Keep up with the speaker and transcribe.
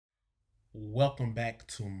Welcome back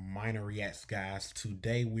to Minor Reacts, guys.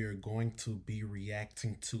 Today we are going to be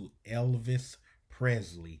reacting to Elvis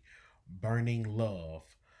Presley, Burning Love,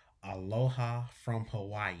 Aloha from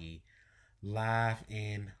Hawaii, live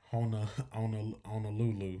in Honolulu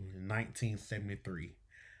in 1973.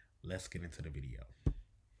 Let's get into the video.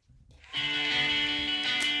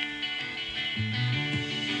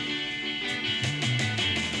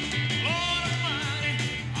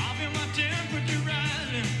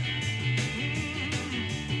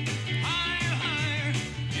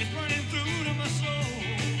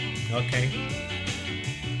 Okay.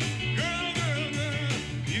 Girl, girl, girl,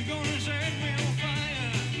 you gonna set me on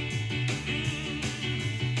fire.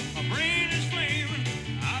 My brain is flaming,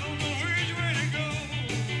 I don't know which way to go.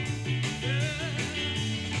 Yeah.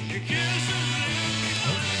 Your kisses leave me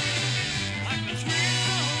high, like the sweet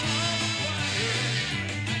song of a choir.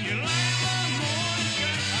 And you light my morning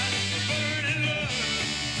sky like a burning love.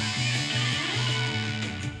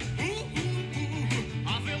 Ooh, ooh, ooh, I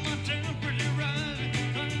feel my temperature rising.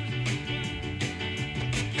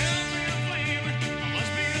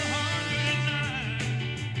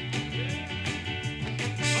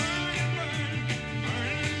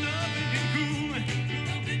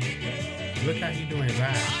 Look how he doing his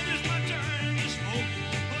eyes.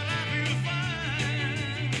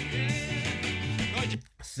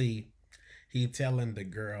 See, he telling the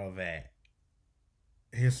girl that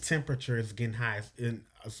his temperature is getting high.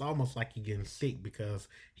 It's almost like he's getting sick because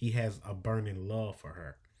he has a burning love for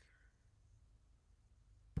her.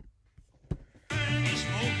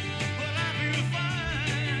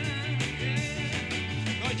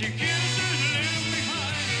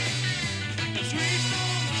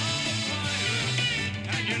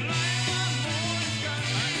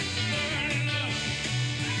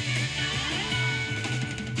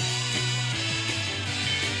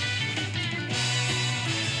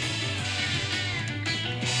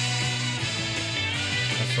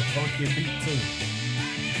 That's a funky beat too.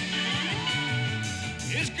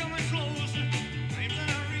 It's coming closer, claims that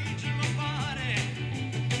I reach in my body.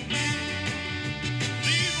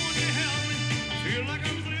 Please won't you help me? I feel like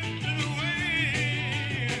I'm drifting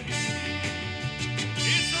away.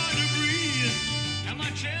 It's hard to breathe, and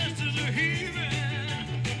my chest is a heaving.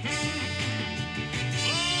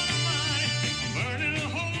 Lord Almighty, I'm burning a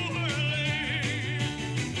hole early.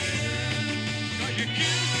 'Cause your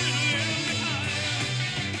kisses lift me high,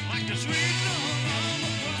 like the sweet song of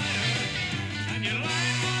a choir. And you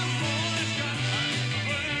light my morning sky,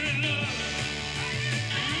 burning love,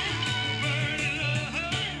 burning love,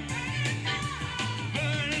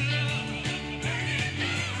 burning love, burning love,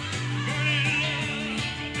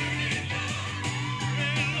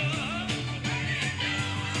 burning love,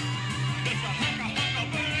 just a hunk of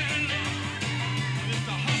burning love, just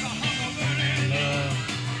a hunk of burning love, just a hunk of burning love,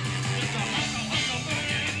 just a hunk of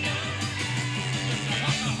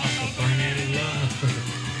Burning love.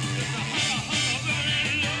 just a hunk of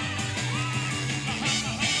burning love.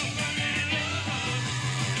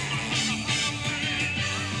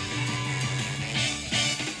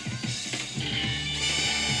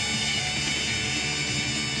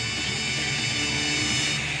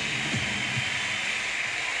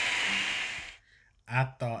 I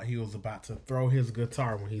thought he was about to throw his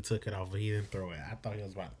guitar when he took it off, but he didn't throw it. I thought he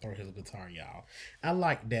was about to throw his guitar, y'all. I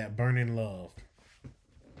like that, Burning Love.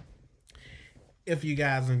 If you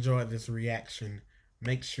guys enjoyed this reaction,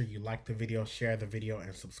 make sure you like the video, share the video,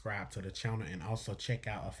 and subscribe to the channel. And also check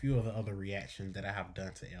out a few of the other reactions that I have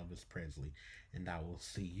done to Elvis Presley. And I will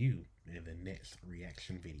see you in the next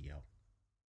reaction video.